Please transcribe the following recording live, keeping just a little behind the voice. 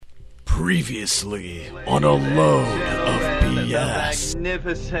Previously on a load of BS. The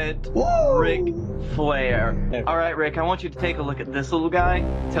magnificent Ric Flair. Alright, Rick, I want you to take a look at this little guy.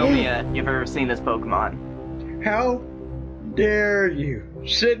 Tell me if you've ever seen this Pokemon. How dare you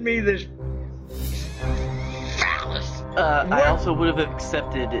send me this phallus? I also would have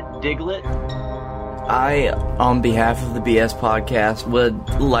accepted Diglett. I, on behalf of the BS podcast,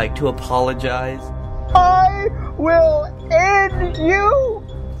 would like to apologize. I will end you!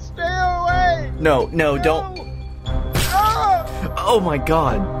 Stay away! No, don't. Oh my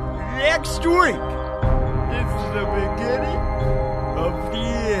god. Next week, it's the beginning of the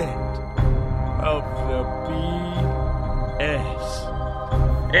end of the BS.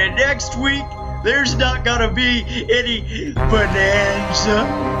 And next week, there's not gonna be any bonanza.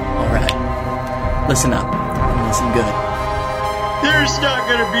 Alright. Listen up. Listen good. There's not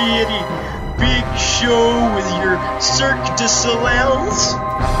gonna be any big show with your Cirque du Soleils.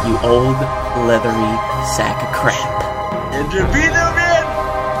 You old, leathery sack of crap. And to be the man,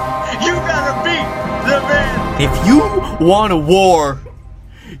 you gotta be the man. If you want a war,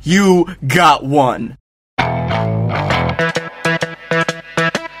 you got one.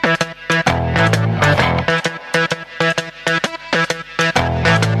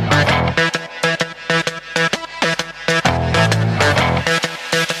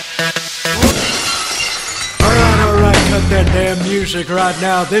 That damn music right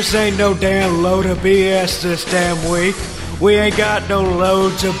now. This ain't no damn load of BS this damn week. We ain't got no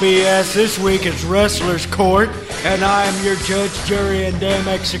loads of BS. This week it's Wrestler's Court, and I am your judge, jury, and damn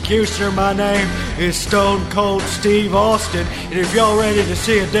executioner. My name is Stone Cold Steve Austin, and if y'all ready to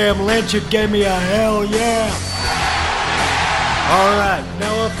see a damn lynching, give me a hell yeah. Alright,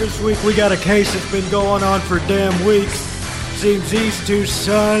 now up this week we got a case that's been going on for damn weeks. Seems these two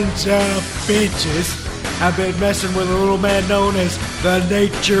sons of bitches I've been messing with a little man known as the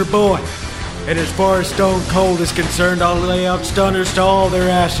Nature Boy. And as far as Stone Cold is concerned, I'll lay out stunners to all their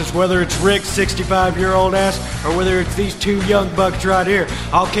asses, whether it's Rick's 65-year-old ass or whether it's these two young bucks right here.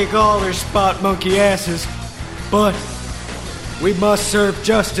 I'll kick all their spot monkey asses. But we must serve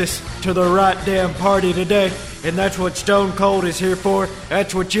justice to the right damn party today. And that's what Stone Cold is here for.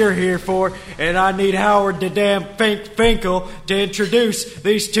 That's what you're here for. And I need Howard the damn Finkel to introduce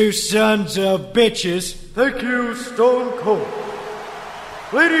these two sons of bitches. Thank you, Stone Cold.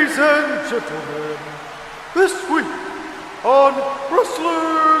 Ladies and gentlemen, this week on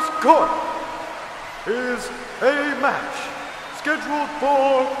Wrestler's Court is a match scheduled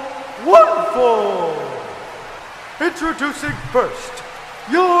for one fall. Introducing first,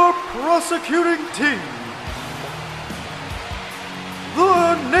 your prosecuting team,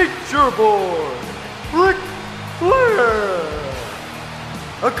 the Nature Boy, Ric Flair.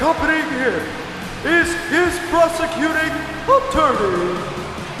 Accompanying him is his prosecuting attorney,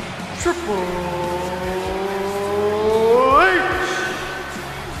 Triple H.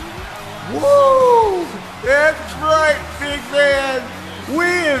 Woo! That's right, big man. We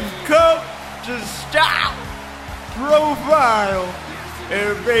have come to stop, profile,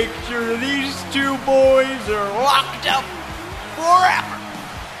 and make sure these two boys are locked up forever.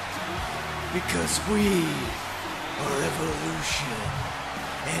 Because we are evolution,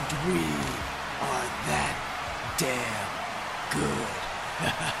 and we are that damn good.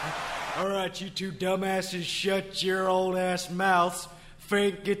 Alright, you two dumbasses, shut your old ass mouths.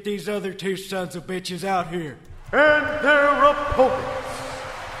 Fink, get these other two sons of bitches out here. And their opponents.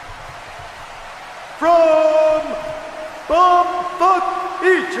 From Bumfuck,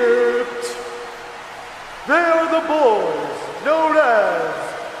 Egypt, they are the boys known as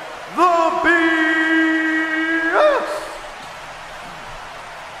the BS.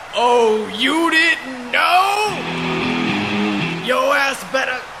 Oh, you didn't know? Your ass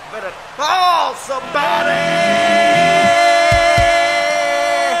better call somebody!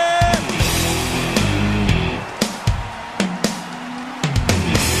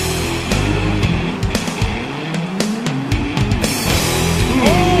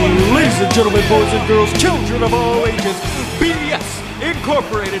 Ladies and gentlemen, boys and girls, children of all ages, BS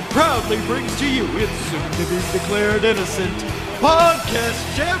Incorporated proudly brings to you its soon-to-be declared innocent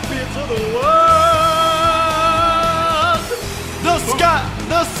podcast champions of the world, the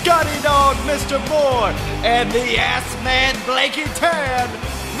Scotty Dog, Mr. Moore, and the Ass Man, Blakey Tan,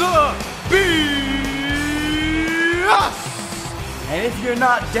 the BS. And if you're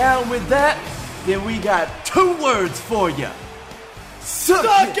not down with that, then we got two words for you. Suck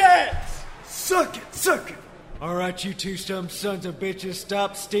it! Suck it! Suck it! Alright, you two sons of bitches,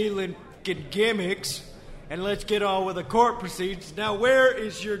 stop stealing gimmicks and let's get on with the court proceedings. Now, where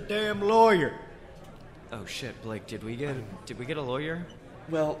is your damn lawyer? Oh shit, Blake, did we get a lawyer?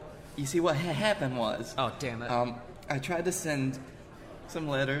 Well, You see, what happened was... Oh, damn it. I tried to send some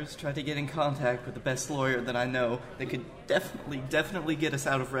letters, tried to get in contact with the best lawyer that I know that could definitely get us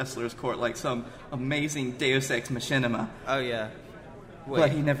out of Wrestler's Court like some amazing Deus Ex Machinima. Oh, yeah. Wait.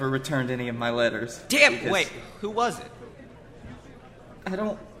 But he never returned any of my letters. Damn, wait, who was it? I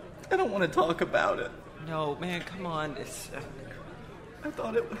don't want to talk about it. No, man, come on. It's... I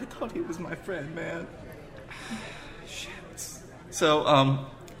thought he was my friend, man. Shit. So,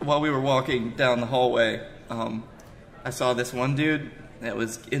 while we were walking down the hallway, I saw this one dude that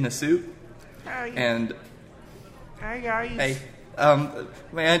was in a suit. And... Hi, guys. Hey,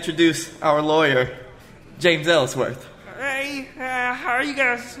 may I introduce our lawyer, James Ellsworth. Hey, how are you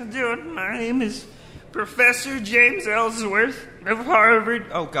guys doing? My name is Professor James Ellsworth of Harvard.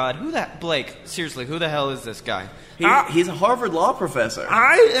 Oh, God, Blake, seriously, who the hell is this guy? He's a Harvard law professor.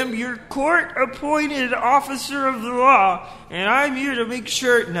 I am your court-appointed officer of the law, and I'm here to make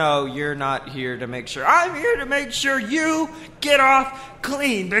sure... No, you're not here to make sure. I'm here to make sure you get off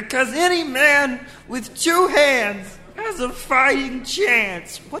clean, because any man with 2 hands has a fighting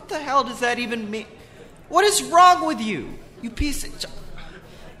chance. What the hell does that even mean? What is wrong with you? You piece of...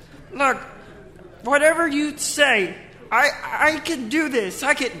 Look, whatever you say, I can do this.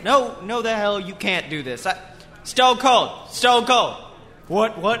 I can... No, the hell you can't do this. Stone Cold.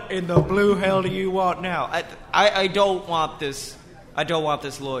 What in the blue hell do you want now? I don't want this. I don't want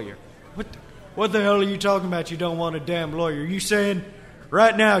this lawyer. What the hell are you talking about? You don't want a damn lawyer? You saying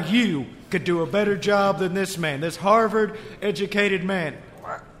right now you could do a better job than this man, this Harvard-educated man?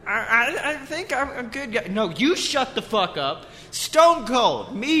 I think I'm a good guy. No, you shut the fuck up. Stone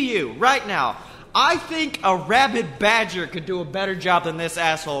Cold, you, right now. I think a rabid badger could do a better job than this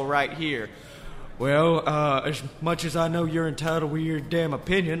asshole right here. Well, as much as I know you're entitled with your damn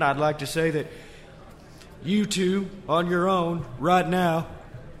opinion, I'd like to say that you two, on your own, right now,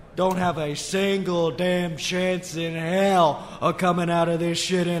 don't have a single damn chance in hell of coming out of this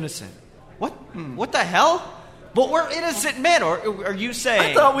shit innocent. What? What the hell? But we're innocent men, or are you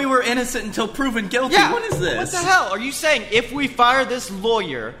saying... I thought we were innocent until proven guilty. Yeah, what is this? What the hell? Are you saying if we fire this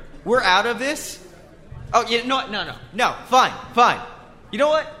lawyer, we're out of this? Oh, no, fine. You know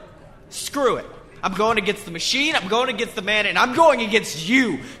what? Screw it. I'm going against the machine, I'm going against the man, and I'm going against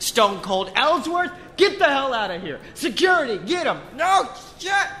you, Stone Cold Ellsworth. Get the hell out of here. Security, get him. No,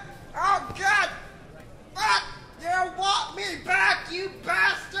 shit. Oh, God. Fuck. You want me back, you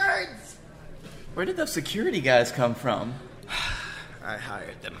bastards. Where did those security guys come from? I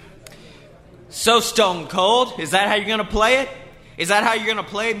hired them. So, Stone Cold, is that how you're going to play it? Is that how you're going to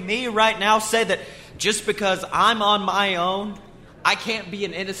play me right now? Say that just because I'm on my own, I can't be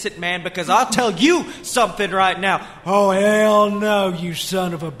an innocent man, because I'll tell you something right now. Oh, hell no, you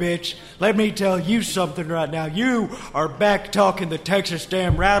son of a bitch. Let me tell you something right now. You are back talking the Texas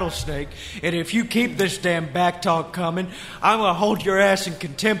damn rattlesnake, and if you keep this damn back talk coming, I'm going to hold your ass in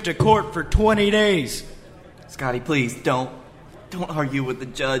contempt of court for 20 days. Scotty, please, don't argue with the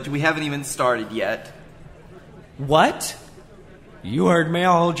judge. We haven't even started yet. What? You heard me.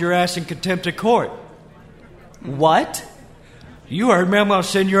 I'll hold your ass in contempt of court. What? You heard me. I'm going to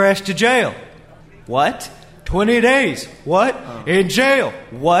send your ass to jail. What? 20 days. What? In jail.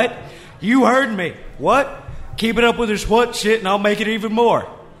 What? You heard me. What? Keep it up with this what shit and I'll make it even more.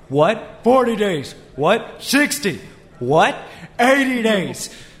 What? 40 days. What? 60. What? 80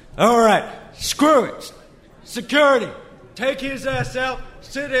 days. All right. Screw it. Security. Take his ass out.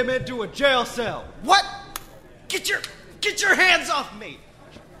 Send him into a jail cell. What? Get your hands off me.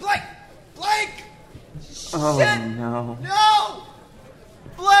 Blake! Oh, Shit. no. No!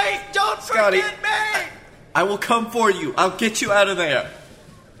 Blake, don't Scotty, forget me! I will come for you. I'll get you out of there.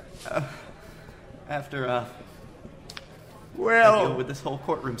 After I deal with this whole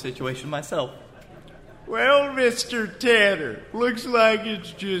courtroom situation myself. Well, Mr. Tanner, looks like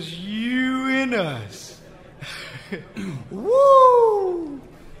it's just you and us. Woo!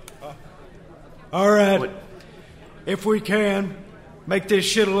 All right. If we can, make this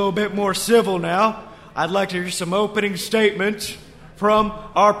shit a little bit more civil now. I'd like to hear some opening statements from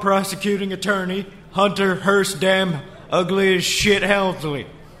our prosecuting attorney, Hunter Hearst Damn Ugly as Shit Helmsley.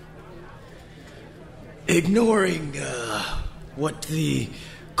 Ignoring what the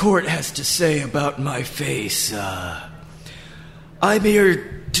court has to say about my face, I'm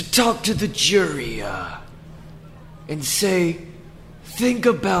here to talk to the jury and say, think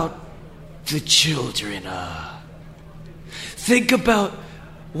about the children. Think about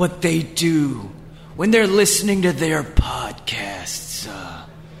what they do when they're listening to their podcasts.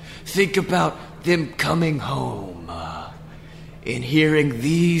 Think about them coming home and hearing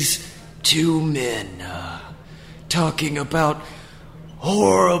these two men talking about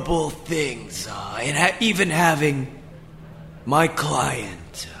horrible things, and even having my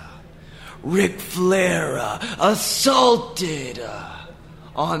client, Ric Flair, assaulted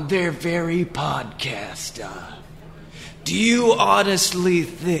on their very podcast. Do you honestly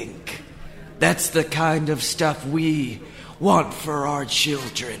think that's the kind of stuff we want for our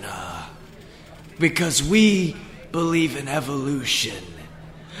children? Because we believe in evolution.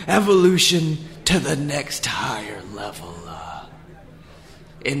 Evolution to the next higher level.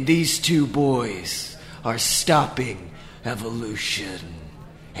 And these two boys are stopping evolution.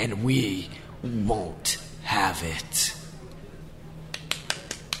 And we won't have it.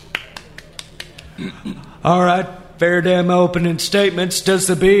 All right, fair damn opening statements. Does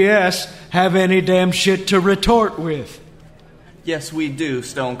the BS have any damn shit to retort with? Yes, we do,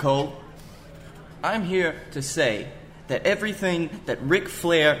 Stone Cold. I'm here to say that everything that Ric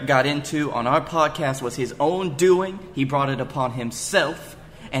Flair got into on our podcast was his own doing. He brought it upon himself.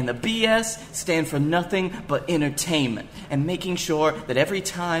 And the BS stand for nothing but entertainment and making sure that every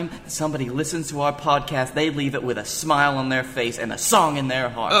time somebody listens to our podcast, they leave it with a smile on their face and a song in their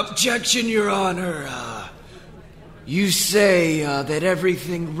heart. Objection, Your Honor. You say that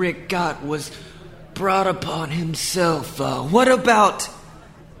everything Rick got was brought upon himself. What about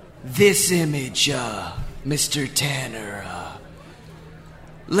this image, Mr. Tanner?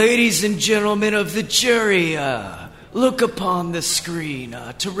 Ladies and gentlemen of the jury, look upon the screen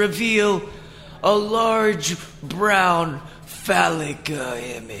to reveal a large brown phallic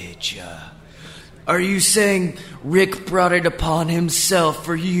image. Are you saying Rick brought it upon himself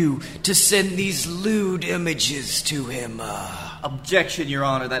for you to send these lewd images to him? Objection, Your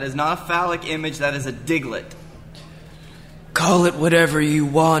Honor. That is not a phallic image. That is a diglet. Call it whatever you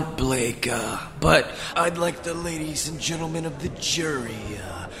want, Blake. But I'd like the ladies and gentlemen of the jury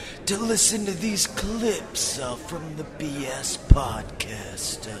to listen to these clips from the BS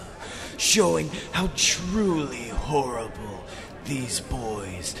podcast showing how truly horrible these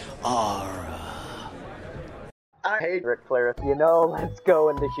boys are. I hate Ric Flair. If you know, let's go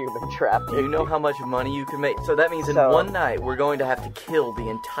into human trafficking. You know how much money you can make? So that means in one night, we're going to have to kill the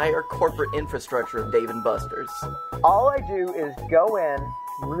entire corporate infrastructure of Dave & Buster's. All I do is go in,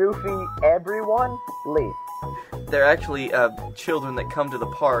 roofie everyone, leave. They're actually children that come to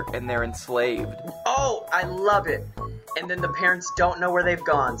the park and they're enslaved. Oh, I love it. And then the parents don't know where they've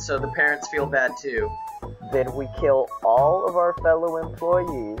gone, so the parents feel bad too. Then we kill all of our fellow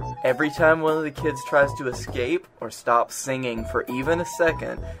employees. Every time one of the kids tries to escape or stop singing for even a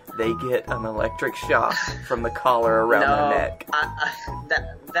second, they get an electric shock from the collar around their neck.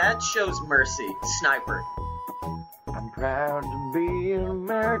 That shows mercy. Sniper. I'm proud to be an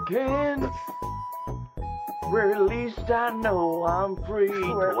American. Where at least I know I'm free.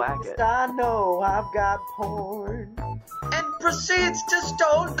 Where at least I know I've got porn. And proceeds to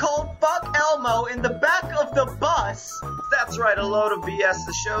stone cold fuck Elmo in the back of the bus. That's right, a load of BS,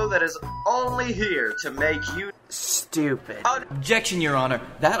 the show that is only here to make you stupid. Objection, Your Honor.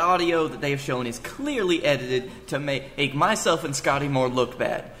 That audio that they have shown is clearly edited to make myself and Scotty Moore look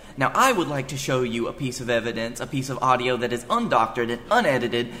bad. Now, I would like to show you a piece of evidence, a piece of audio that is undoctored and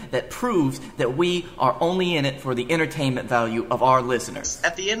unedited that proves that we are only in it for the entertainment value of our listeners.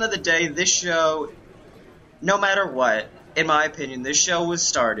 At the end of the day, this show, no matter what, in my opinion, this show was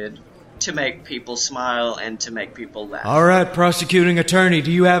started to make people smile and to make people laugh. All right, prosecuting attorney,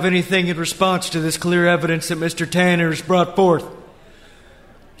 do you have anything in response to this clear evidence that Mr. Tanner has brought forth?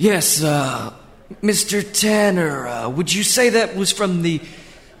 Yes, Mr. Tanner, would you say that was from the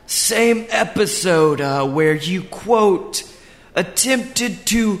same episode where you, quote, attempted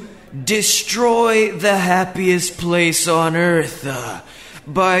to destroy the happiest place on earth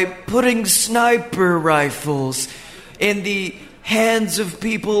by putting sniper rifles in the hands of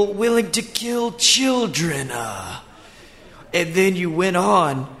people willing to kill children? And then you went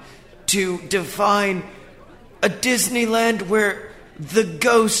on to define a Disneyland where the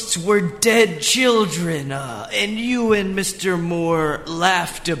ghosts were dead children, and you and Mr. Moore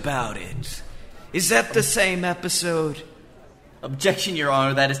laughed about it. Is that the same episode? Objection, Your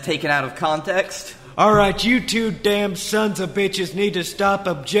Honor. That is taken out of context. All right, you two damn sons of bitches need to stop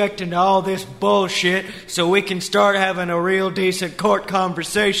objecting to all this bullshit so we can start having a real decent court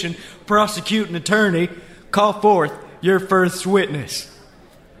conversation. Prosecuting attorney, call forth your first witness.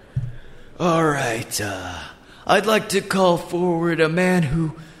 All right, I'd like to call forward a man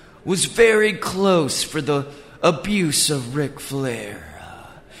who was very close for the abuse of Ric Flair.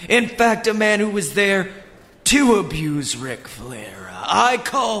 In fact, a man who was there to abuse Ric Flair. I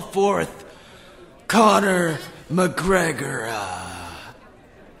call forth Conor McGregor.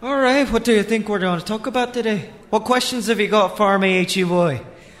 All right, what do you think we're going to talk about today? What questions have you got for me, H.E. boy?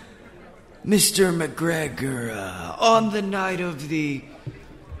 Mr. McGregor, on the night of the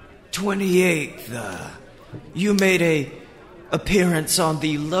 28th, you made a appearance on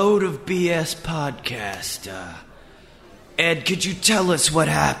the Load of BS podcast. Ed, could you tell us what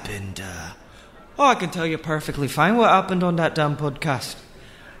happened? I can tell you perfectly fine what happened on that damn podcast.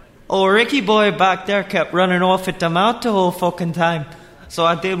 Oh, Ricky boy back there kept running off at the mouth the whole fucking time. So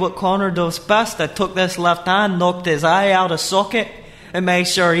I did what Connor does best. I took this left hand, knocked his eye out of socket, and made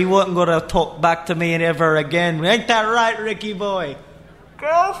sure he wasn't going to talk back to me ever again. Ain't that right, Ricky boy?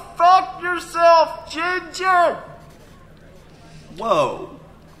 Go fuck yourself, Ginger! Whoa.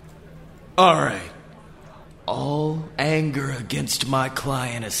 All right. All anger against my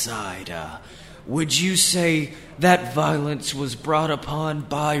client aside, would you say that violence was brought upon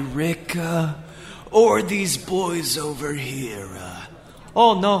by Rick, or these boys over here?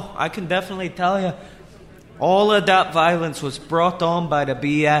 Oh, no, I can definitely tell you. All of that violence was brought on by the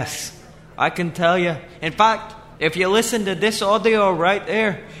BS. I can tell you. In fact, if you listen to this audio right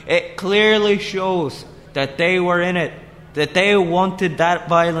there, it clearly shows that they were in it, that they wanted that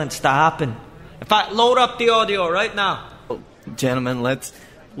violence to happen. In fact, load up the audio right now. Gentlemen, let's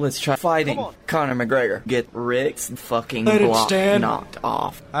try fighting Conor McGregor. Get Rick's fucking Let it block stand. knocked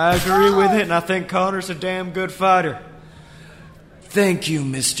off. I agree with it, and I think Connor's a damn good fighter. Thank you,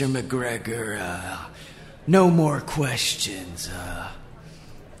 Mr. McGregor. No more questions.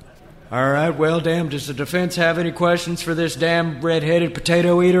 All right, well, damn, does the defense have any questions for this damn red-headed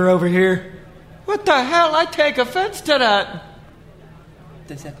potato eater over here? What the hell? I take offense to that.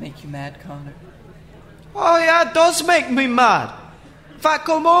 Does that make you mad, Conor? Oh, yeah, it does make me mad. In fact,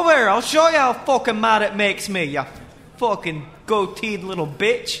 come over here. I'll show you how fucking mad it makes me, you fucking goateed little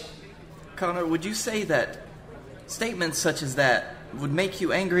bitch. Conor, would you say that statements such as that would make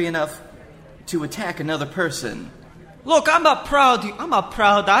you angry enough to attack another person? Look, I'm a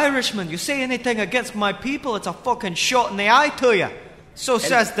proud Irishman. You say anything against my people, it's a fucking shot in the eye to you. So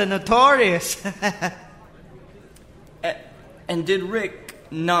says the Notorious. And did Rick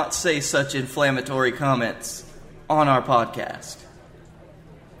not say such inflammatory comments on our podcast?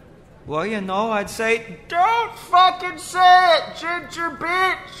 Well, you know, I'd say, Don't fucking say it, Ginger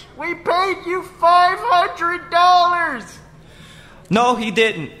bitch! We paid you $500! no, he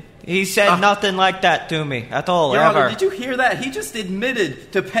didn't. He said nothing like that to me at all, Your ever. Honor, did you hear that? He just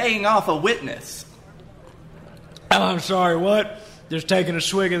admitted to paying off a witness. Oh, I'm sorry, what? Just taking a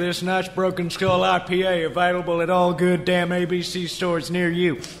swig of this nice Broken Skull IPA available at all good damn ABC stores near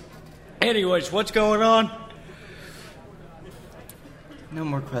you. Anyways, what's going on? No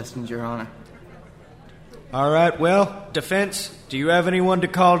more questions, Your Honor. All right, well, defense, do you have anyone to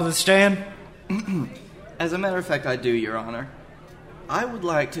call to the stand? As a matter of fact, I do, Your Honor. I would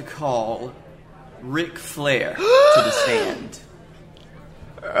like to call Ric Flair to the stand.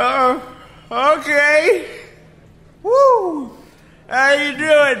 Okay. Woo! How you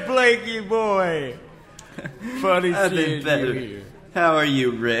doing, Blakey boy? Funny I've been seeing you better. here. How are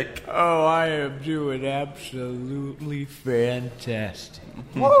you, Rick? Oh, I am doing absolutely fantastic.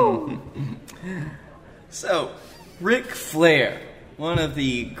 Woo! So, Ric Flair, one of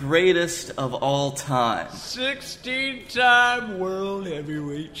the greatest of all time. 16-time world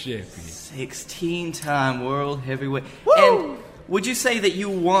heavyweight champion. 16-time world heavyweight. Woo! And would you say that you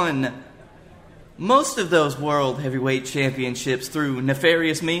won most of those world heavyweight championships through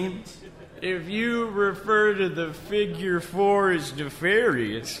nefarious means? If you refer to the figure 4 as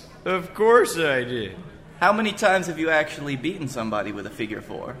nefarious, of course I did. How many times have you actually beaten somebody with a figure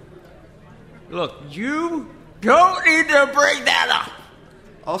 4? Look, you don't need to bring that up.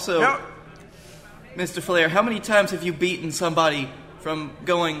 Also, No. Mr. Flair, how many times have you beaten somebody from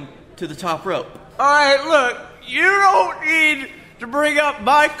going to the top rope? All right, look, you don't need to bring up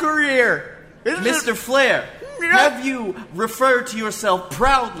my career. Mr. Flair, have you referred to yourself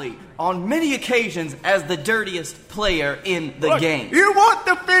proudly on many occasions as the dirtiest player in the game? You want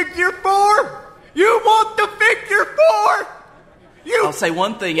the figure 4? You want the figure 4? I'll say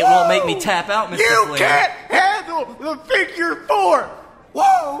one thing, it won't make me tap out, Mr. You Flair. can't handle the figure 4!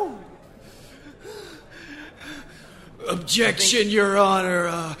 Whoa! Objection, Your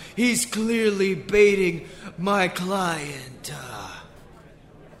Honor. He's clearly baiting my client.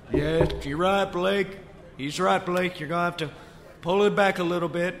 Yes, you're right, Blake. He's right, Blake. You're going to have to pull it back a little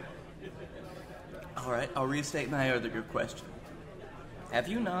bit. All right, I'll restate my other question. Have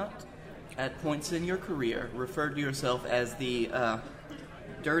you not, at points in your career, referred to yourself as the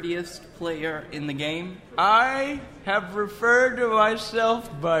dirtiest player in the game? I have referred to myself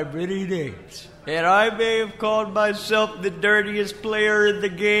by many names. And I may have called myself the dirtiest player in the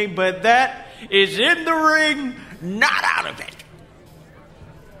game, but that is in the ring, not out of it.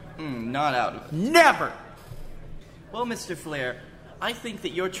 Not out of it. Never. Well, Mr. Flair, I think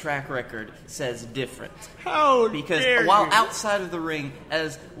that your track record says different. How Because dare while you. outside of the ring,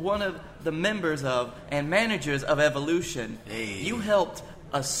 as one of the members of and managers of Evolution, you helped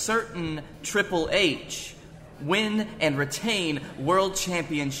a certain Triple H win and retain world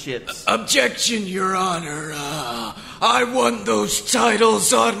championships. Objection, Your Honor. I won those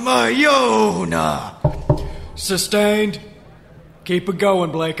titles on my own. Sustained. Keep it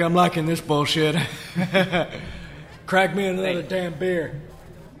going, Blake. I'm liking this bullshit. Crack me another damn beer.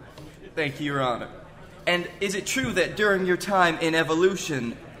 Thank you, Your Honor. And is it true that during your time in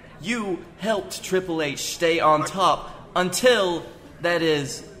Evolution, you helped Triple H stay on top until, that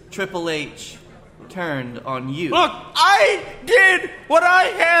is, Triple H turned on you? Look, I did what I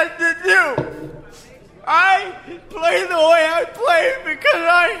had to do. I play the way I play because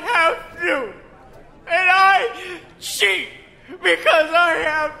I have to. And I cheat because I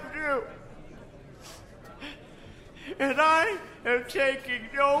have to. And I am taking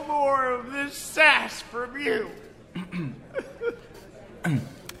no more of this sass from you.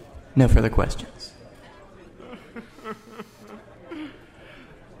 No further questions.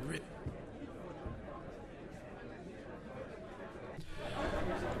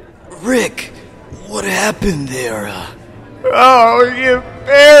 Rick, what happened there? Oh, you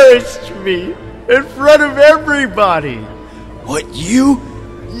embarrassed me in front of everybody. What, you?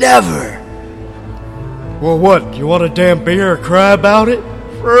 Never. Well, what? You want a damn beer or cry about it?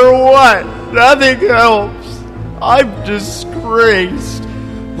 For what? Nothing helps. I'm disgraced.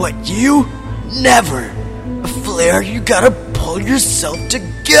 What, you? Never. Flair, you gotta pull yourself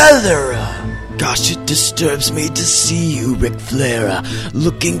together. Gosh, it disturbs me to see you, Ric Flair,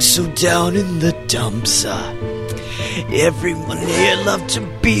 looking so down in the dumps. Everyone here loved to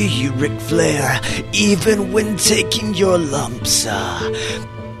be you, Ric Flair, even when taking your lumps.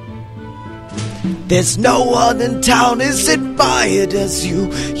 There's no one in town as admired as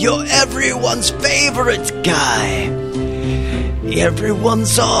you. You're everyone's favorite guy.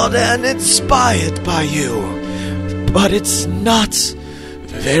 Everyone's awed and inspired by you. But it's not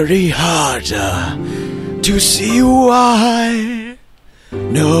very hard to see why.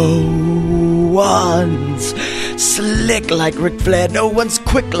 No one's slick like Ric Flair. No one's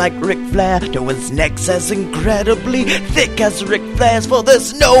quick like Ric Flair. No one's neck's as incredibly thick as Ric Flair's. For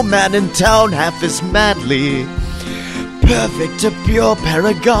there's no man in town half as manly. Perfect, a pure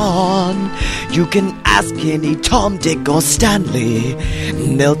paragon. You can ask any Tom, Dick, or Stanley,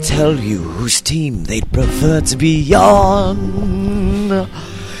 and they'll tell you whose team they'd prefer to be on.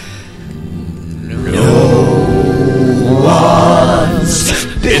 No one's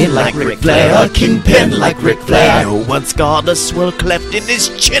been like Ric Flair, a kingpin like Ric Flair. No one's got a swirl cleft in his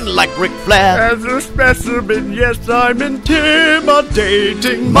chin like Ric Flair. As a specimen, yes, I'm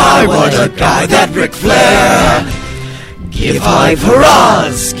intimidating. My, what a guy, that Ric Flair. Give 5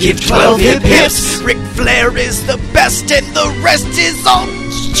 hurrahs, give 12 hip hips. Ric Flair is the best and the rest is on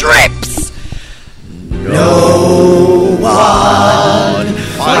strips. No one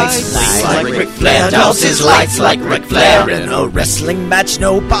fights like Ric Flair, douses lights like Ric Flair. In a wrestling match,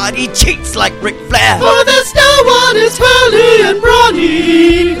 nobody cheats like Ric Flair. For there's no one as burly and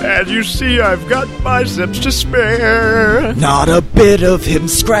brawny. As you see, I've got biceps to spare. Not a bit of him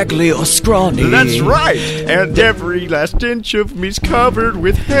scraggly or scrawny. That's right, and every last inch of me's covered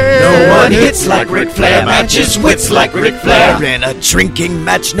with hair. No one hits like Ric Flair, matches wits like Ric Flair. In a drinking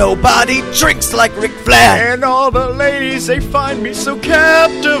match, nobody drinks like Ric Flair. And all the ladies, they find me so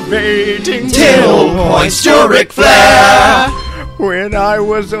captivating. Till points to Ric Flair. When I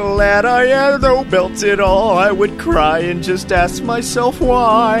was a lad, I had no belt at all. I would cry and just ask myself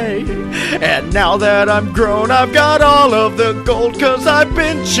why. And now that I'm grown, I've got all of the gold, 'cause I've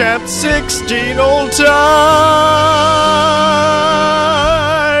been champ 16 old times.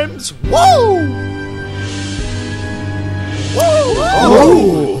 Woo! Woo!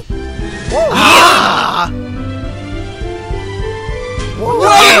 Oh! Ah! Whoa!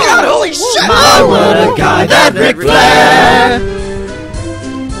 God, holy shit! My, what a guy, that Ric Flair!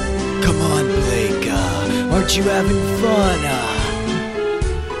 Come on, Blake, aren't you having fun,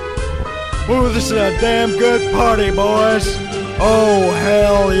 Ooh, this is a damn good party, boys. Oh,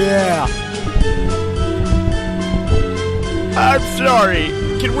 hell yeah. I'm sorry.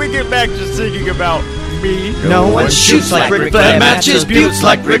 Can we get back to singing about me? No one shoots like Ric Flair, matches buttes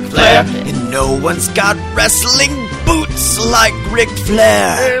like Ric Flair, and no one's got wrestling boots like Ric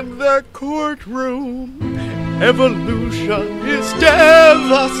Flair. In the courtroom, Evolution is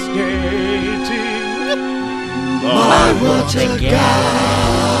devastating. My what a guy!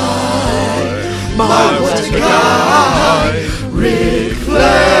 My what a guy! Ric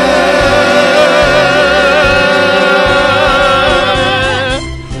Flair!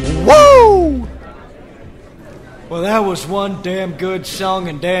 Woo! Well, that was one damn good song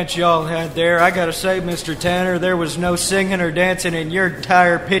and dance y'all had there. I gotta say, Mr. Tanner, there was no singing or dancing in your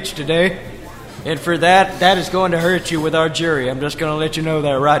entire pitch today. And for that is going to hurt you with our jury. I'm just going to let you know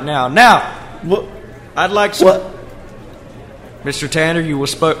that right now. Now, I'd like some... What? Mr. Tanner, you will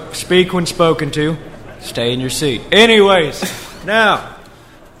speak when spoken to. Stay in your seat. Anyways, now,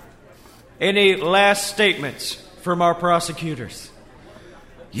 any last statements from our prosecutors?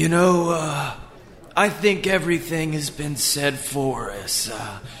 You know, I think everything has been said for us.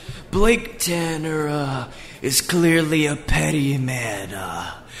 Blake Tanner is clearly a petty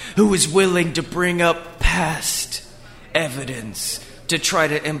man who is willing to bring up past evidence to try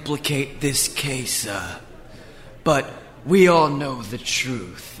to implicate this case. But we all know the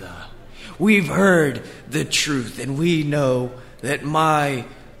truth. We've heard the truth, and we know that my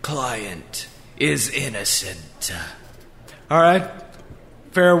client is innocent. All right.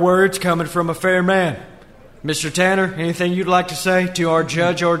 Fair words coming from a fair man. Mr. Tanner, anything you'd like to say to our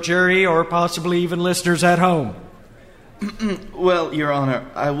judge or jury or possibly even listeners at home? Well, Your Honor,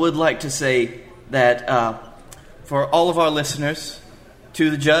 I would like to say that for all of our listeners, to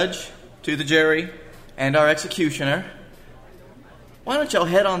the judge, to the jury, and our executioner, why don't y'all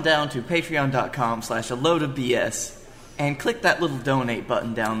head on down to patreon.com/aloadofbs and click that little donate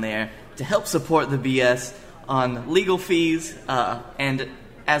button down there to help support the BS on legal fees and,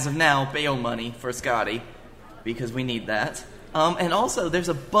 as of now, bail money for Scotty, because we need that. And also, there's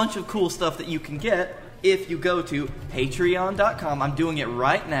a bunch of cool stuff that you can get if you go to patreon.com. I'm doing it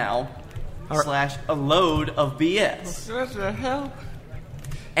right now, /aloadofbs. What the hell?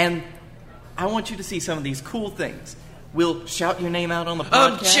 And I want you to see some of these cool things. We'll shout your name out on the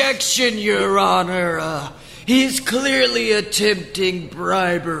podcast. Objection, Your Honor. He's clearly attempting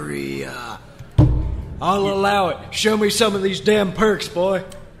bribery. I'll allow it. Show me some of these damn perks, boy.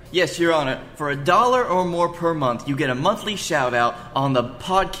 Yes, Your Honor. For $1 or more per month, you get a monthly shout-out on the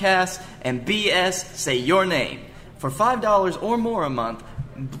podcast and BS Say Your Name. For $5 or more a month,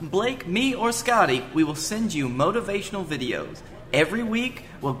 Blake, me, or Scotty, we will send you motivational videos. Every week,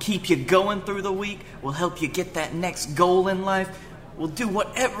 we'll keep you going through the week. We'll help you get that next goal in life. We'll do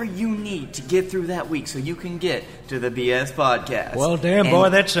whatever you need to get through that week so you can get to the BS Podcast. Well, damn,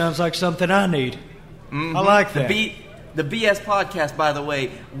 boy, that sounds like something I need. Mm-hmm. I like that. The BS Podcast, by the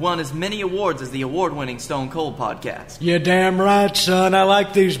way, won as many awards as the award-winning Stone Cold Podcast. You're damn right, son. I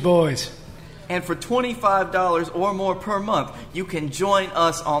like these boys. And for $25 or more per month, you can join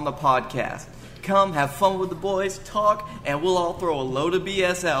us on the podcast. Come, have fun with the boys, talk, and we'll all throw a load of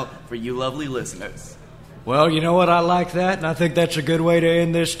BS out for you lovely listeners. Well, you know what? I like that, and I think that's a good way to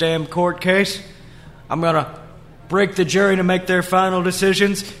end this damn court case. I'm going to break the jury to make their final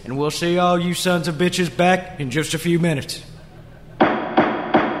decisions, and we'll see all you sons of bitches back in just a few minutes.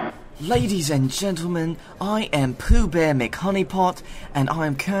 Ladies and gentlemen, I am Pooh Bear McHoneypot, and I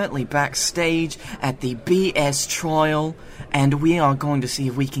am currently backstage at the BS trial, and we are going to see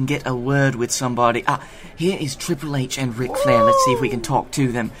if we can get a word with somebody. Here is Triple H and Ric Flair. Let's see if we can talk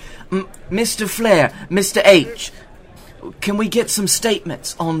to them. Mr. Flair, Mr. H, can we get some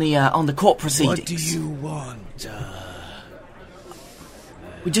statements on the court proceedings? What do you want?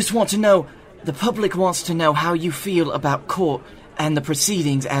 We just want to know, the public wants to know how you feel about court and the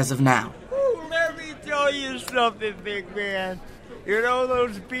proceedings as of now. Ooh, let me tell you something, big man. You know,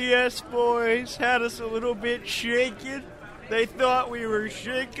 those BS boys had us a little bit shaken. They thought we were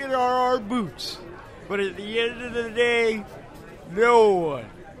shaking our boots. But at the end of the day, no one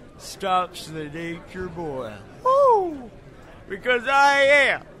stops the Nature Boy. Woo! Because I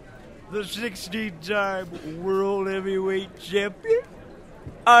am the 16-time World Heavyweight Champion.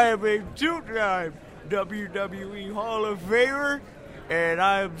 I am a 2-time WWE Hall of Famer, and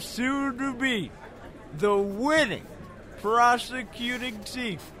I am soon to be the winning prosecuting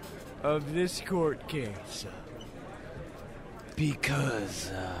chief of this court case.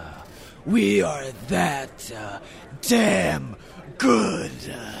 Because we are that damn good.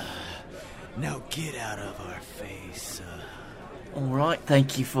 Now get out of our face. All right,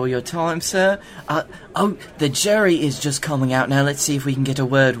 thank you for your time, sir. The jury is just coming out now. Let's see if we can get a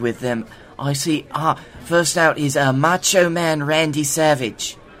word with them. I see. First out is Macho Man Randy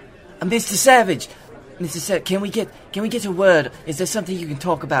Savage. Mr. Savage, can we get a word? Is there something you can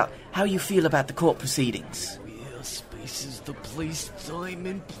talk about? How you feel about the court proceedings? Yes, space is the place, time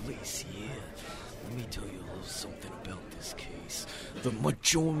and place, yeah. let me tell you a little something about this case. The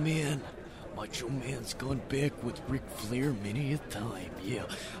Macho Man's gone back with Ric Flair many a time, yeah.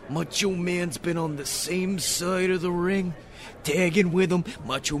 Macho Man's been on the same side of the ring, tagging with him.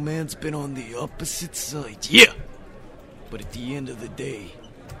 Macho Man's been on the opposite side, yeah. But at the end of the day,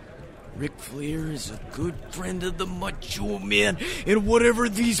 Ric Flair is a good friend of the Macho Man, and whatever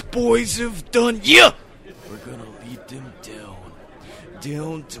these boys have done, yeah, we're gonna lead them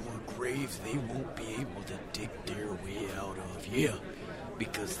down to a grave they won't be able to dig their way out of, yeah.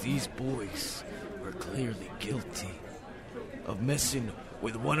 Because these boys were clearly guilty of messing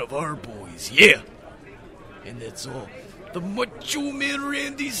with one of our boys, yeah. And that's all the Macho Man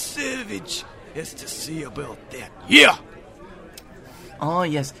Randy Savage has to say about that, yeah. Oh,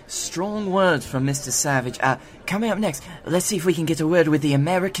 yes, strong words from Mr. Savage. Coming up next, let's see if we can get a word with the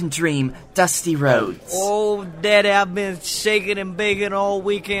American Dream, Dusty Rhodes. Oh, Daddy, I've been shaking and baking all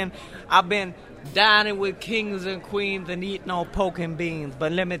weekend. I've been dining with kings and queens and eating on pork and beans.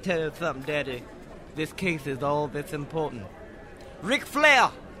 But let me tell you something, Daddy. This case is all that's important. Ric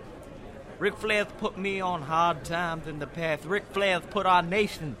Flair's put me on hard times in the past. Ric Flair's put our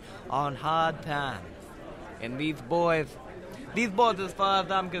nation on hard times. And these boys, as far as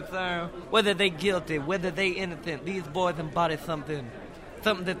I'm concerned, whether they guilty, whether they innocent, these boys embody something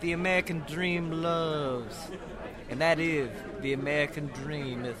that the American dream loves. And that is the American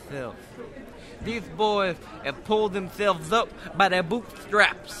dream itself. These boys have pulled themselves up by their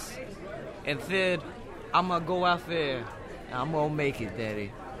bootstraps and said, I'm going to go out there and I'm going to make it,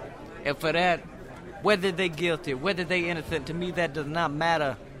 Daddy. And for that, whether they guilty, whether they innocent, to me that does not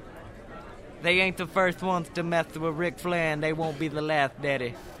matter. They ain't the first ones to mess with Ric Flair, and they won't be the last,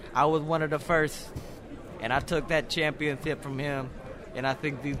 Daddy. I was one of the first, and I took that championship from him, and I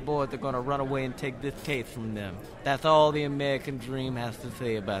think these boys are going to run away and take this case from them. That's all the American dream has to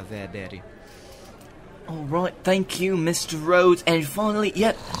say about that, Daddy. All right, thank you, Mr. Rhodes. And finally,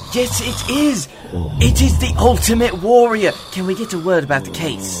 yes, it is. It is the Ultimate Warrior. Can we get a word about the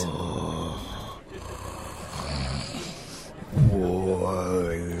case?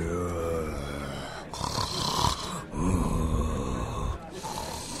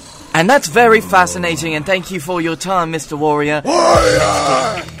 And that's very fascinating, and thank you for your time, Mr. Warrior.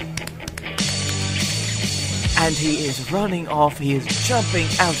 Warrior! And he is running off, he is jumping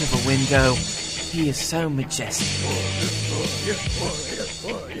out of a window. He is so majestic.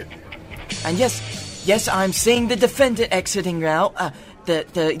 And yes, I'm seeing the defendant exiting now.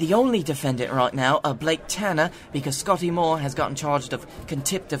 The only defendant right now, Blake Tanner, because Scotty Moore has gotten charged of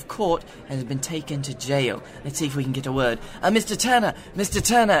contempt of court and has been taken to jail. Let's see if we can get a word. Mr. Tanner,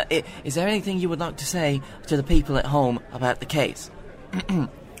 is there anything you would like to say to the people at home about the case?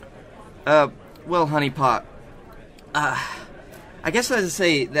 Well, honeypot, I guess I'd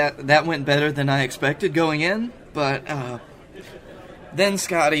say that went better than I expected going in, but then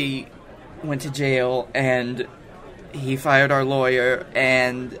Scotty went to jail and he fired our lawyer,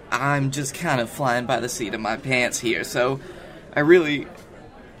 and I'm just kind of flying by the seat of my pants here. So I really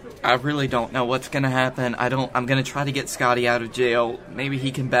don't know what's gonna happen. I'm gonna try to get Scotty out of jail. Maybe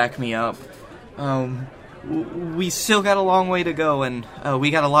he can back me up. We still got a long way to go, and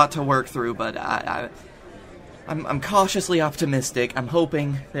we got a lot to work through. But I'm cautiously optimistic. I'm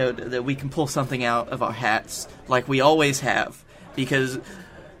hoping that we can pull something out of our hats, like we always have, because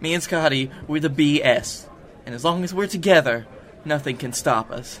me and Scotty, we're the BS. And as long as we're together, nothing can stop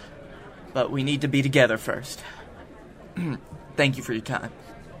us. But we need to be together first. Thank you for your time.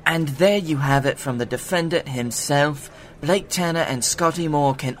 And there you have it from the defendant himself. Blake Tanner and Scotty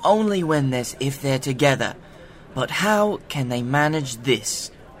Moore can only win this if they're together. But how can they manage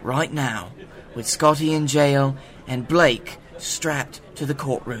this right now, with Scotty in jail and Blake strapped to the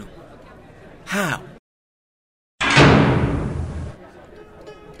courtroom? How?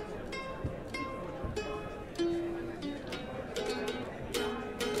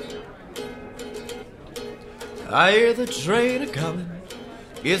 I hear the train a-comin',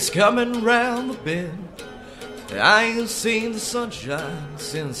 it's coming round the bend. I ain't seen the sunshine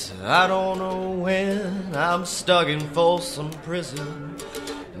since I don't know when. I'm stuck in Folsom Prison,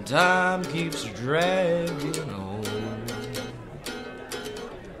 and time keeps dragging on.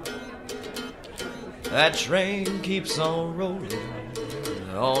 That train keeps on rolling,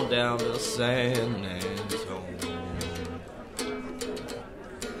 on down to San Antonio.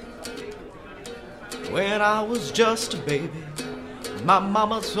 When I was just a baby, my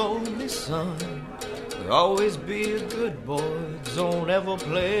mama told me, son, always be a good boy, don't ever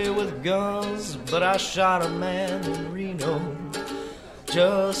play with guns. But I shot a man in Reno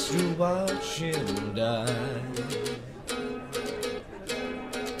just to watch him die.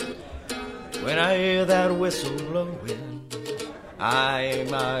 When I hear that whistle blowing, I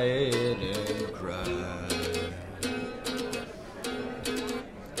might and cry.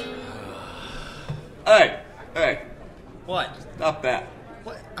 Hey. What? Stop that.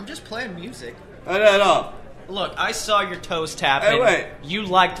 What? I'm just playing music. No. Look, I saw your toes tapping. Hey, wait. You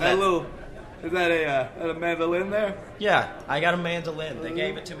liked that. Is that a mandolin there? Yeah, I got a mandolin. They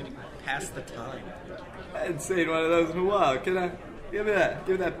gave it to me to pass the time. I hadn't seen one of those in a while. Can I give me that?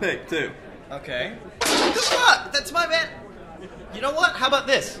 Give me that pick too. Okay. Look, that's my man. You know what? How about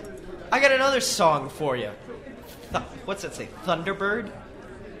this? I got another song for you. What's that say? Thunderbird?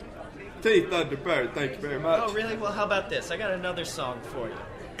 T. Thunderbird, thank you very much. Oh, really? Well, how about this? I got another song for you.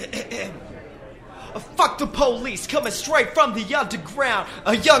 Fuck the police, coming straight from the underground.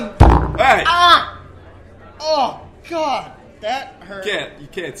 A young... Hey! Ah! Oh, God. That hurt. You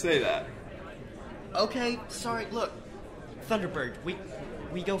can't say that. Okay, sorry. Look, Thunderbird, we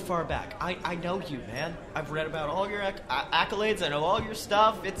go far back. I know you, man. I've read about all your accolades. I know all your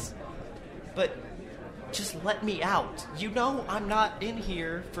stuff. But just let me out. You know I'm not in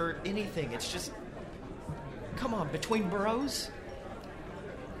here for anything. It's just... Come on, between bros?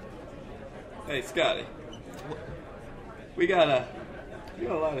 Hey, Scotty. We got a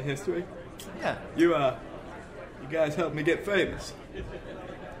lot of history. Yeah. You guys helped me get famous.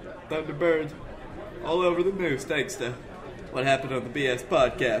 Thunderbird all over the news thanks to what happened on the BS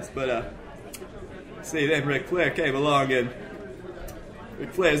podcast. But, see, then Ric Flair came along and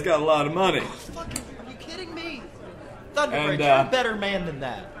Ric Flair's got a lot of money. Oh, fucking, are you kidding me? Thunderbird, you're a better man than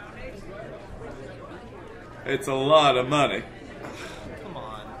that. It's a lot of money. Come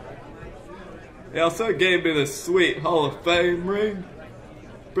on. He also gave me this sweet Hall of Fame ring.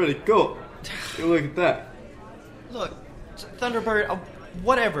 Pretty cool. You look at that. Look, Thunderbird,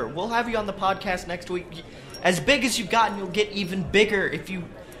 whatever. We'll have you on the podcast next week. As big as you've gotten, you'll get even bigger if you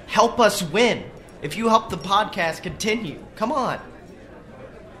help us win. If you help the podcast continue. Come on.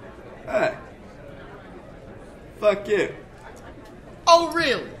 Hey. Fuck you. Oh,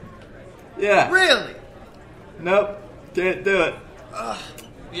 really? Yeah. Really? Nope. Can't do it.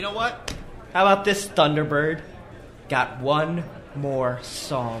 You know what? How about this, Thunderbird? Got one more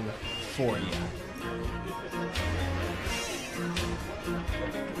song for you.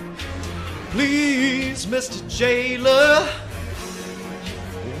 Please, Mr. Jailer,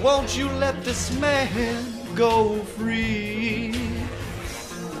 won't you let this man go free?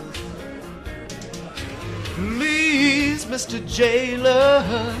 Please, Mr.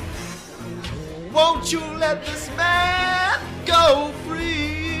 Jailer, won't you let this man go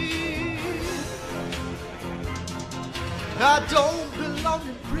free? I don't belong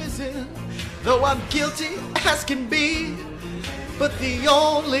in prison, though I'm guilty as can be. But the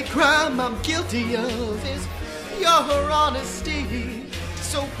only crime I'm guilty of is your honesty.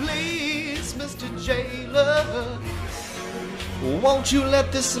 So please, Mr. Jailer, won't you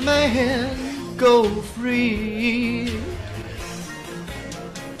let this man go free?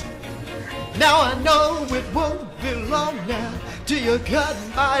 Now I know it won't be long now till you cut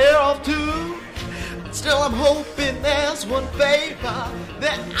my hair off too. Still I'm hoping there's one favor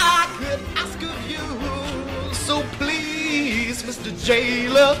that I could ask of you. So please, Mr.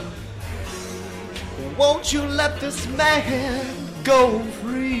 Jailer, won't you let this man go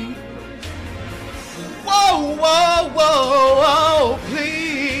free? Whoa, whoa, whoa, whoa,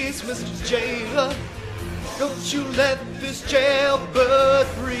 please, Mr. Jailer, don't you let this jailbird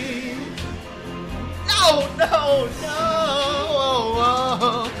free. No, no,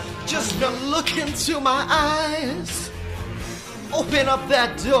 no, just now look into my eyes, open up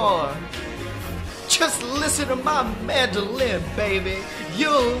that door. Just listen to my mandolin, baby.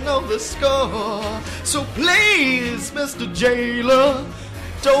 You'll know the score. So please, Mr. Jailer,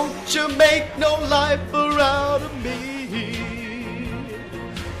 don't you make no lifer out of me.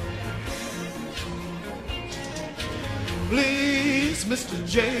 Please, Mr.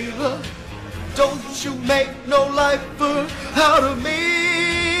 Jailer, don't you make no lifer out of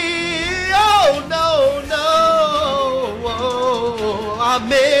me. Oh, no, no. Oh,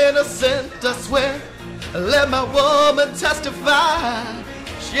 I'm innocent, I swear. Let my woman testify.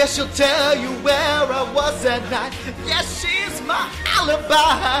 Yes, she'll tell you where I was that night. Yes, she's my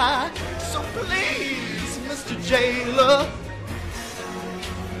alibi. So please, Mr. Jailer,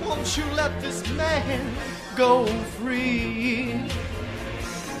 won't you let this man go free?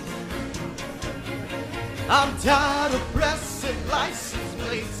 I'm tired of pressing license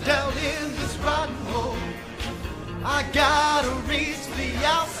plates down in this rotten hole. I gotta reach the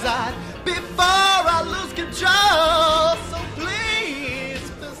outside before I lose control. So please,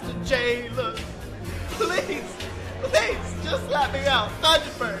 Mr. Jailer, please, just let me out.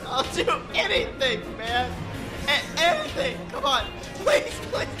 Thunderbird, I'll do anything, man. Anything. Come on. Please,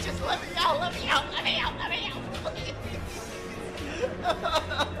 just let me out. Let me out.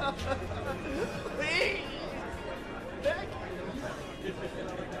 Please.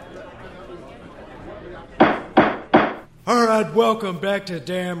 All right, welcome back to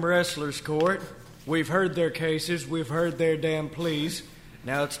Damn Wrestlers Court. We've heard their cases, we've heard their damn pleas.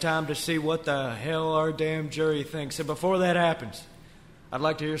 Now it's time to see what the hell our damn jury thinks. And before that happens, I'd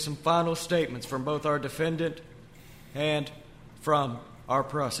like to hear some final statements from both our defendant and from our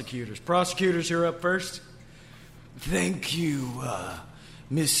prosecutors. Prosecutors, you're up first. Thank you,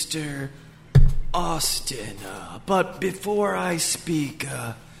 Mr. Austin. But before I speak,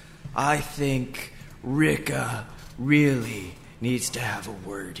 I think Rick really needs to have a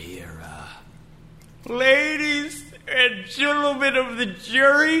word here. Ladies and gentlemen of the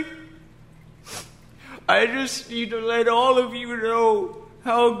jury, I just need to let all of you know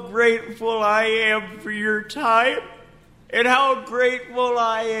how grateful I am for your time and how grateful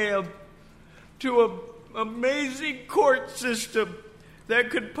I am to an amazing court system that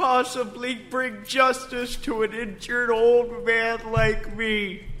could possibly bring justice to an injured old man like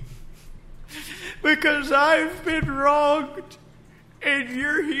me. Because I've been wronged, and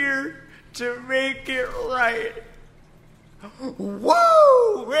you're here to make it right.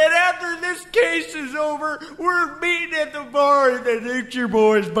 Woo! And after this case is over, we're meeting at the bar, and the Nature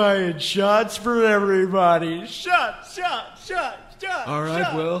Boy's buying shots for everybody. Shots. All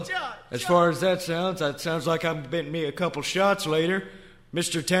right, well, as far as that sounds like I'm betting me a couple shots later.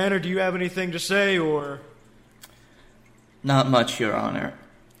 Mr. Tanner, do you have anything to say, or? Not much, Your Honor.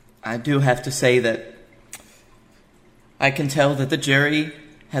 I do have to say that I can tell that the jury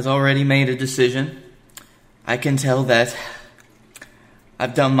has already made a decision. I can tell that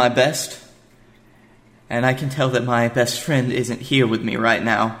I've done my best. And I can tell that my best friend isn't here with me right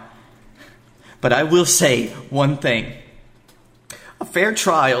now. But I will say one thing. A fair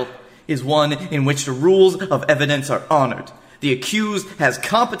trial is one in which the rules of evidence are honored. The accused has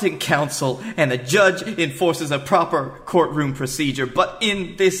competent counsel, and the judge enforces a proper courtroom procedure. But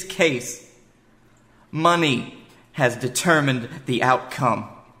in this case, money has determined the outcome,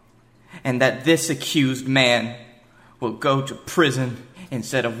 and that this accused man will go to prison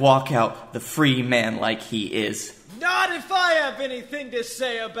instead of walk out the free man like he is. Not if I have anything to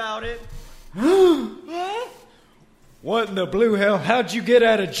say about it. What in the blue hell? How'd you get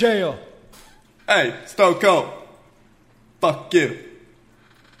out of jail? Hey, Stone Cold. Fuck you.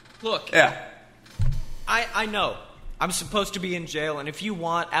 Look. Yeah. I know. I'm supposed to be in jail, and if you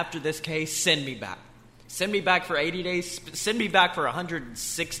want, after this case, send me back. Send me back for 80 days. Send me back for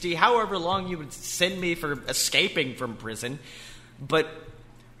 160, however long you would send me for escaping from prison. But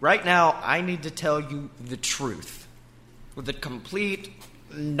right now, I need to tell you the truth. The complete,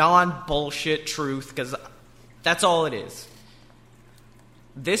 non-bullshit truth, because that's all it is.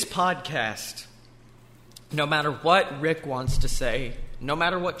 This podcast, no matter what Rick wants to say, no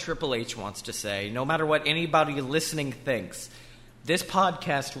matter what Triple H wants to say, no matter what anybody listening thinks, this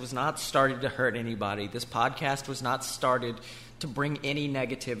podcast was not started to hurt anybody. This podcast was not started to bring any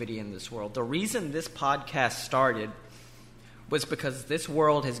negativity in this world. The reason this podcast started was because this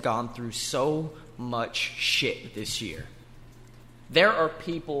world has gone through so much shit this year. There are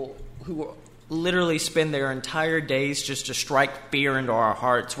people who literally spend their entire days just to strike fear into our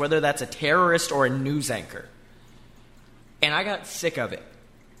hearts, whether that's a terrorist or a news anchor. And I got sick of it.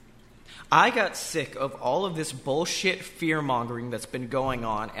 I got sick of all of this bullshit fear-mongering that's been going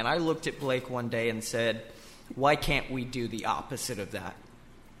on, and I looked at Blake one day and said, why can't we do the opposite of that?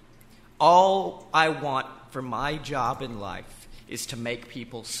 All I want for my job in life is to make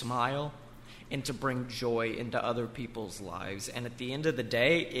people smile and to bring joy into other people's lives. And at the end of the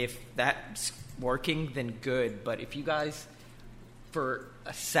day, if that's working, then good. But if you guys, for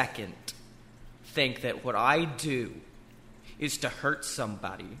a second, think that what I do is to hurt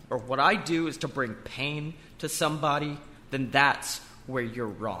somebody, or what I do is to bring pain to somebody, then that's where you're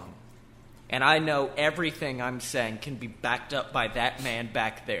wrong. And I know everything I'm saying can be backed up by that man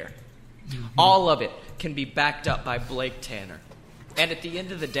back there. Mm-hmm. All of it can be backed up by Blake Tanner. And at the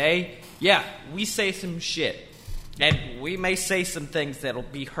end of the day, yeah, we say some shit. And we may say some things that'll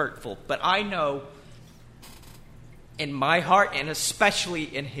be hurtful. But I know in my heart, and especially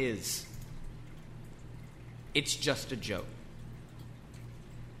in his, it's just a joke.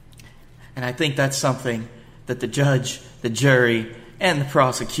 And I think that's something that the judge, the jury, and the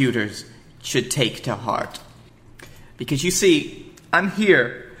prosecutors should take to heart. Because you see, I'm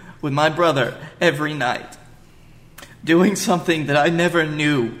here with my brother every night, doing something that I never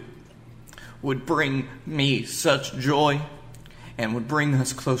knew would bring me such joy, and would bring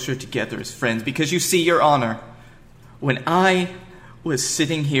us closer together as friends. Because you see, Your Honor, when I was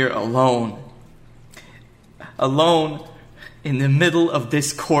sitting here alone in the middle of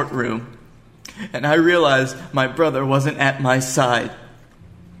this courtroom, and I realized my brother wasn't at my side,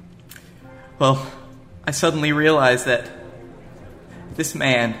 well, I suddenly realized that this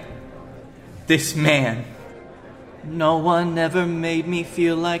man, no one ever made me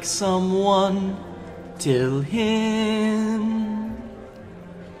feel like someone till him.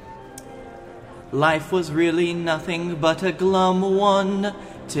 Life was really nothing but a glum one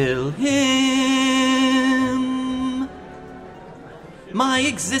till him. My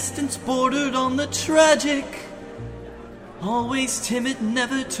existence bordered on the tragic. Always timid,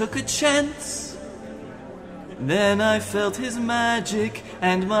 never took a chance. Then I felt his magic,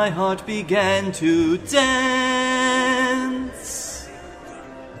 and my heart began to dance.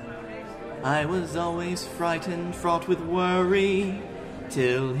 I was always frightened, fraught with worry,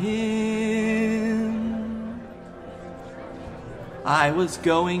 till him. I was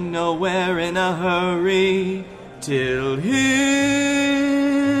going nowhere in a hurry, till him.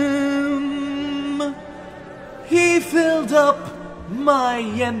 He filled up my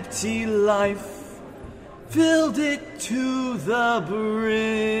empty life, filled it to the brim.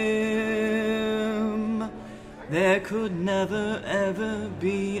 There could never ever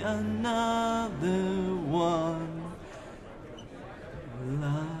be another one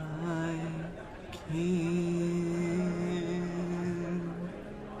like him.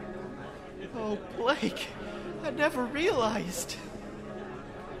 Oh, Blake, I never realized.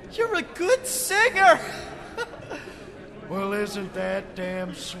 You're a good singer! Well, isn't that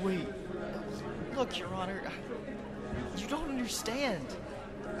damn sweet? Look, Your Honor, you don't understand.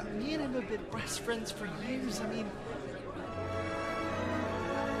 Me and him have been best friends for years. I mean...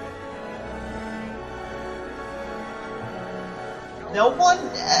 No one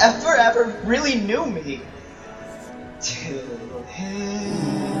ever really knew me. Till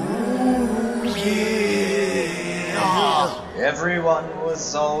him. Yeah. Everyone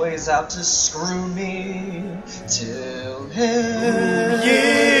was always out to screw me. Till him.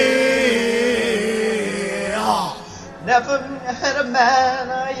 Yeah. Never met a man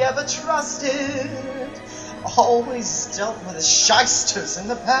I ever trusted. Always dealt with the shysters in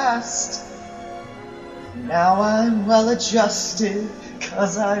the past. Now I'm well adjusted,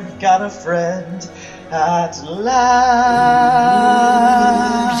 'cause I've got a friend at last.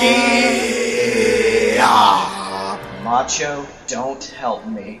 Yeah. Macho, don't help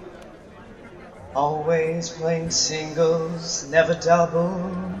me. Always playing singles, never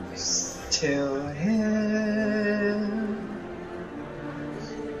doubles, till him.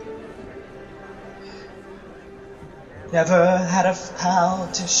 Never had a pal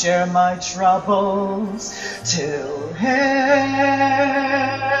to share my troubles, till him.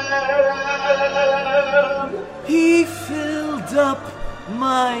 He filled up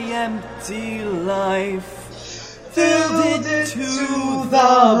my empty life, filled it to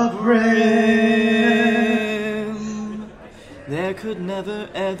the brim. There could never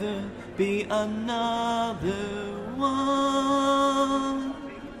ever be another one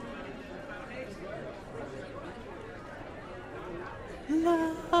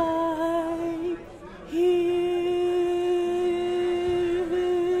like him.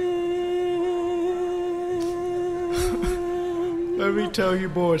 Let me tell you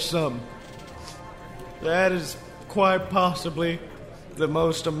boys something. That is quite possibly the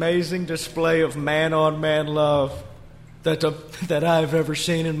most amazing display of man-on-man love that I've ever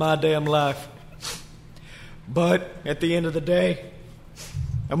seen in my damn life. But at the end of the day,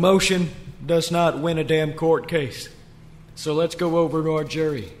 emotion does not win a damn court case. So let's go over to our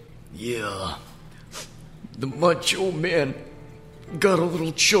jury. Yeah. The Macho Man got a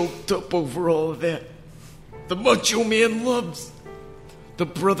little choked up over all of that. The Macho Man loves the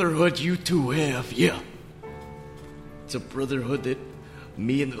brotherhood you two have, yeah. It's a brotherhood that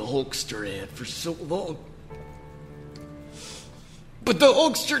me and the Hulkster had for so long. But the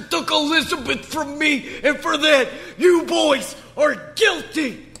Hulkster took Elizabeth from me, and for that, you boys are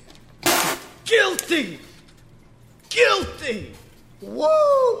guilty! Guilty! Guilty! Woo!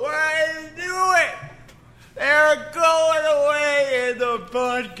 I knew it! They're going away and the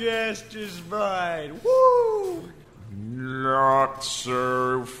podcast is mine. Woo! Not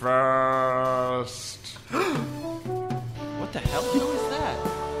so fast. What the hell? Who is that?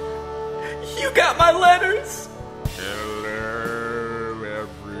 You got my letters! Hello,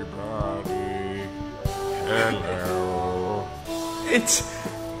 everybody. Hello. It's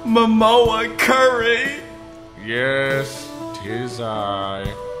Momoa Curry. Yes, 'tis I,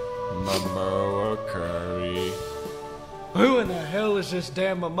 Momoa Curry. Who in the hell is this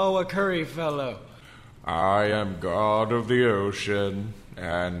damn Momoa Curry fellow? I am god of the ocean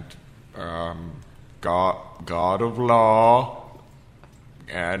and god of law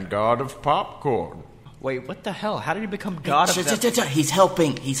and god of popcorn. Wait, what the hell? How did he become god of the... He's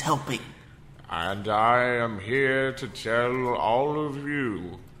helping. He's helping. And I am here to tell all of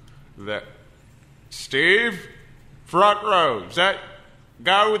you that... Steve? Front row. Is that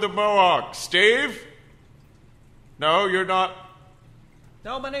guy with the mohawk? Steve? No, you're not...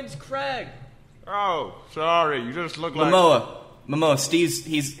 No, my name's Craig. Oh, sorry. You just look like... Momoa, Steve's...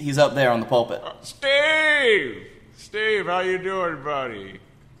 He's up there on the pulpit. Steve! Steve, how you doing, buddy?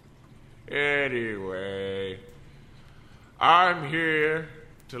 Anyway, I'm here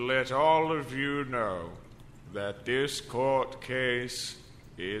to let all of you know that this court case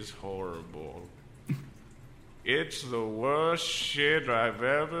is horrible. It's the worst shit I've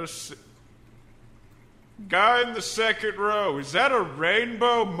ever seen. Guy in the second row, is that a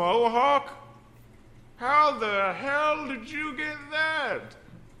rainbow mohawk? How the hell did you get that?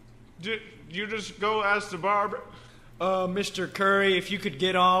 Did you just go ask the barber? Mr. Curry, if you could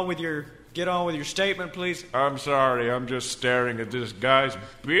get on with your statement, please. I'm sorry, I'm just staring at this guy's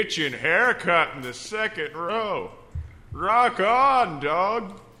bitchin' haircut in the second row. Rock on,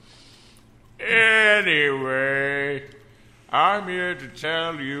 dog. Anyway, I'm here to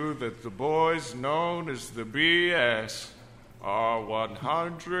tell you that the boys known as the BS are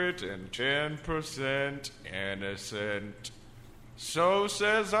 110% innocent. So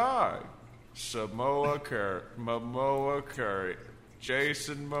says I, Momoa Curry,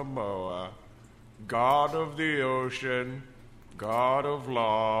 Jason Momoa, god of the ocean, god of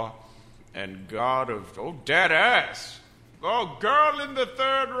law, and god of... Oh, dead ass! Oh, girl in the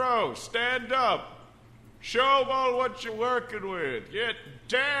third row, stand up. Show them all what you're working with. Yeah,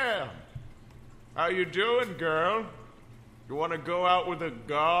 damn. How you doing, girl? You want to go out with a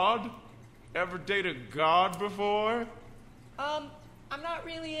god? Ever date a god before? I'm not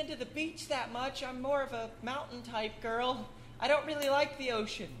really into the beach that much. I'm more of a mountain type girl. I don't really like the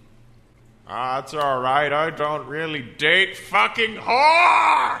ocean. That's all right. I don't really date fucking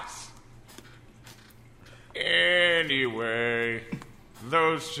whores! Anyway,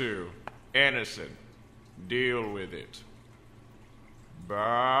 those two, innocent. Deal with it. Bye.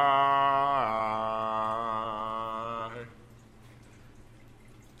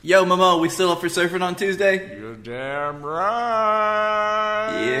 Yo, Momo, we still up for surfing on Tuesday? You're damn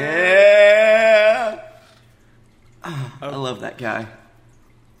right. Yeah. I love that guy.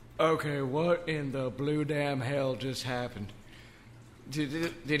 Okay, what in the blue damn hell just happened?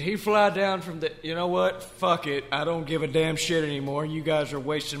 Did he fly down from the... You know what? Fuck it. I don't give a damn shit anymore. You guys are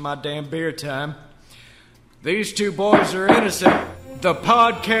wasting my damn beer time. These two boys are innocent. The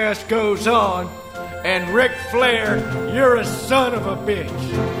podcast goes on. And Ric Flair, you're a son of a bitch.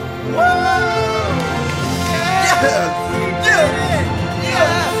 Woo!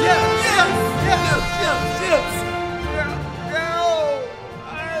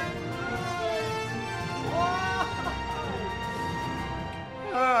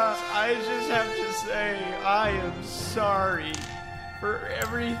 I just have to say, I am sorry for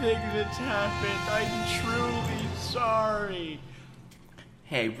everything that's happened. I'm truly sorry.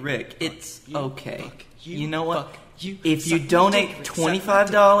 Hey, Rick, it's okay. You know what? If you donate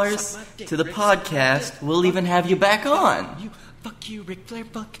 $25 to the podcast, we'll even have you back on. Fuck you, Ric Flair,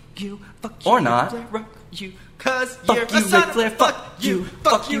 fuck you, fuck you. Or not. You, cause fuck you're you, a son Ric Flair, fuck you,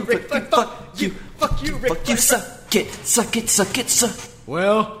 fuck you, Ric Flair, fuck you, fuck you, Ric Flair. Suck it, suck it, suck it, suck.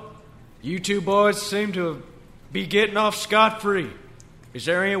 Well, you two boys seem to be getting off scot-free. Is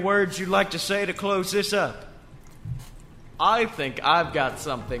there any words you'd like to say to close this up? I think I've got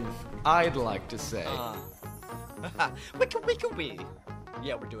something I'd like to say. Wicka-wicka-wee.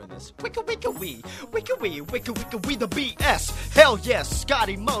 Yeah, we're doing this. Wicka-wicka-wee. Wicka-wee, wicka-wicka-wee, the BS. Hell yes,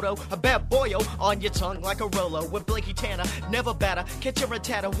 Scotty Moto, a bad boyo, on your tongue like a Rolo. With Blakey Tanner, never batter, catch a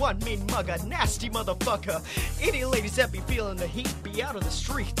ratata, one mean mugger, nasty motherfucker. Any ladies that be feeling the heat, be out of the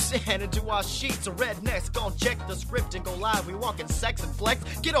streets and into our sheets. A rednecks gon' check the script and go live. We walking sex and flex.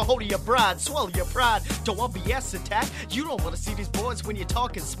 Get a hold of your bride, swallow your pride. Don't want BS attack. You don't wanna see these boys when you're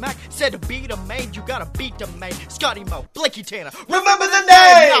talking smack. Said to beat a man, you gotta beat the man. Scotty Mo, Blakey Tanner, remember the name!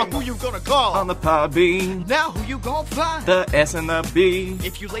 Now who you gonna call? On the Podbean. Now who you gonna find? The S and the B.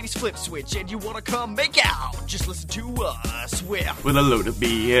 If you ladies flip switch and you wanna come make out, just listen to us with a load of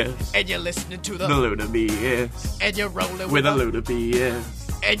BS. And you're listening to the load of BS. And you're rolling with a load of BS.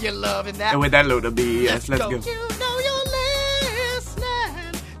 And you're loving that. And with that load of BS, let's go. You know you're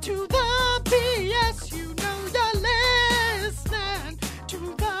listening to the BS. You know you're listening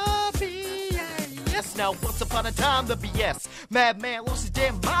to the BS. Now, once upon a time, the BS. Madman lost his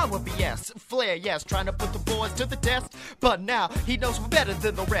damn mind with BS. Flair, yes, trying to put the boys to the test. But now, he knows we're better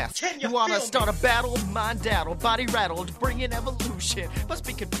than the rest. You wanna start a battle? Mind daddled, body rattled, bring in evolution. Must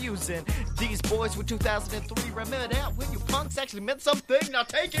be confusing. These boys were 2003. Remember that when you punks actually meant something? Now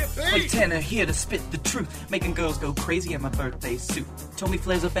take it, B! Blake Tanner here to spit the truth, making girls go crazy in my birthday suit. Told me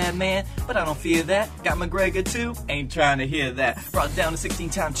Flair's a bad man, but I don't fear that. Got McGregor too, ain't trying to hear that. Brought down a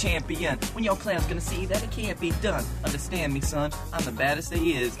 16-time champion. When your plan's gonna see that it can't be done. Understand me, son, I'm the baddest they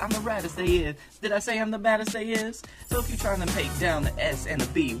is. I'm the raddest they is. Did I say I'm the baddest they is? So if you're trying to take down the S and the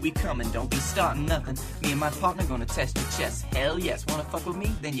B, we coming, don't be starting nothing. Me and my partner gonna test your chest. Hell yes, wanna fuck with me?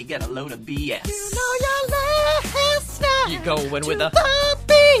 Then you get a load of BS. You know your last night. You going with the her?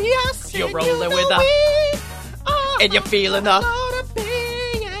 BS. You're rolling with her? And you're feeling her?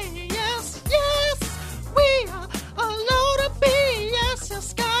 Yes, yes, we are a load of BS.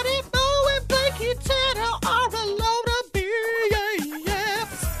 Scotty Moe and Blakey Tanner are a load of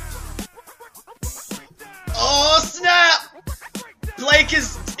BS. Oh, snap! Blake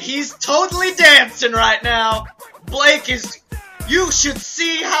he's totally dancing right now. You should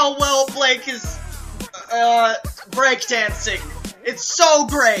see how well Blake is, breakdancing. It's so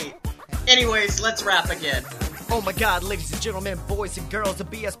great. Anyways, let's rap again. Oh my god, ladies and gentlemen, boys and girls, the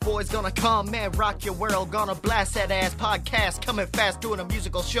BS boys gonna come, man, rock your world, gonna blast that ass podcast, coming fast, doing a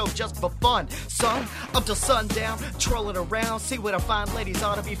musical show just for fun. Son, up till sundown, trolling around, see where the fine ladies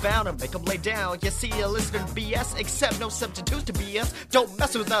ought to be found and make them lay down. You see, you're listening to BS, except no substitutes to BS. Don't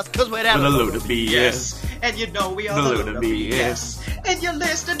mess with us, cause we're that With a load of BS. And you know we are the load of BS. And you're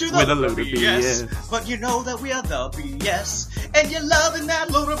listening to the With a load load of of BS. BS. But you know that we are the BS. And you're loving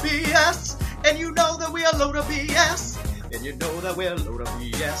that load of BS. And you know that we are load of BS. And you know that we're load of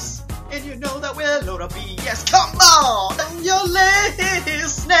BS. And you know that we're load of BS. Come on! And you're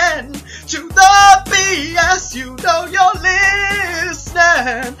listening to the BS. You know you're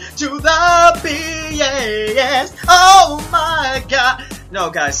listening to the BS. Oh my god.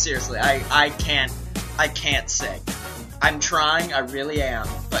 No, guys, seriously, I can't sing. I'm trying, I really am.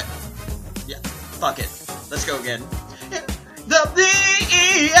 But, yeah, fuck it. Let's go again. The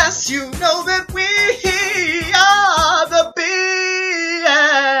BS, you know that we are the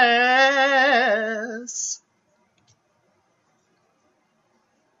BS.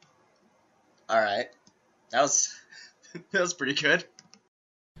 Alright. That was pretty good.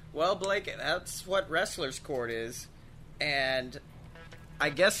 Well, Blake, that's what Wrestler's Court is. And I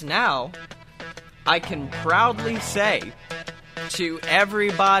guess now I can proudly say to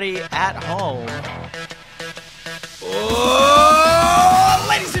everybody at home, oh,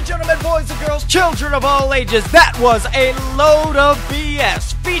 ladies and gentlemen, boys and girls, children of all ages, that was a load of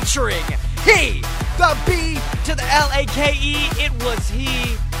BS featuring he, the B to the L-A-K-E. It was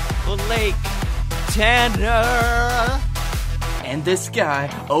he, Blake Tanner. And this guy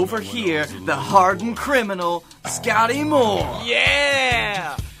over here, the hardened criminal, Scotty Moore.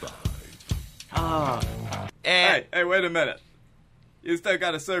 Yeah! Hey, wait a minute. You still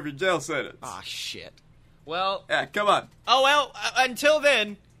gotta serve your jail sentence. Aw, shit. Well... Yeah, come on. Oh, well, until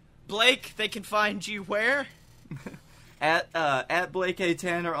then, Blake, they can find you where? At Blake A.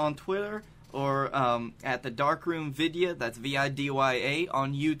 Tanner on Twitter, or at the Darkroom Vidya, that's VIDYA,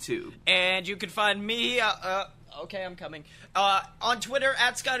 on YouTube. And you can find me, okay, I'm coming, on Twitter,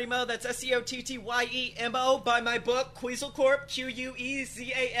 at Scotty Moe, that's SCOTTYEMO, by my book, Queezalcorp,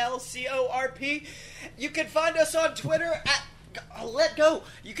 QUEZALCORP. You can find us on Twitter at... Let go.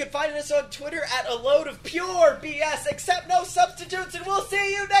 You can find us on Twitter at a load of pure BS, except no substitutes, and we'll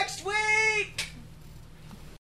see you next week!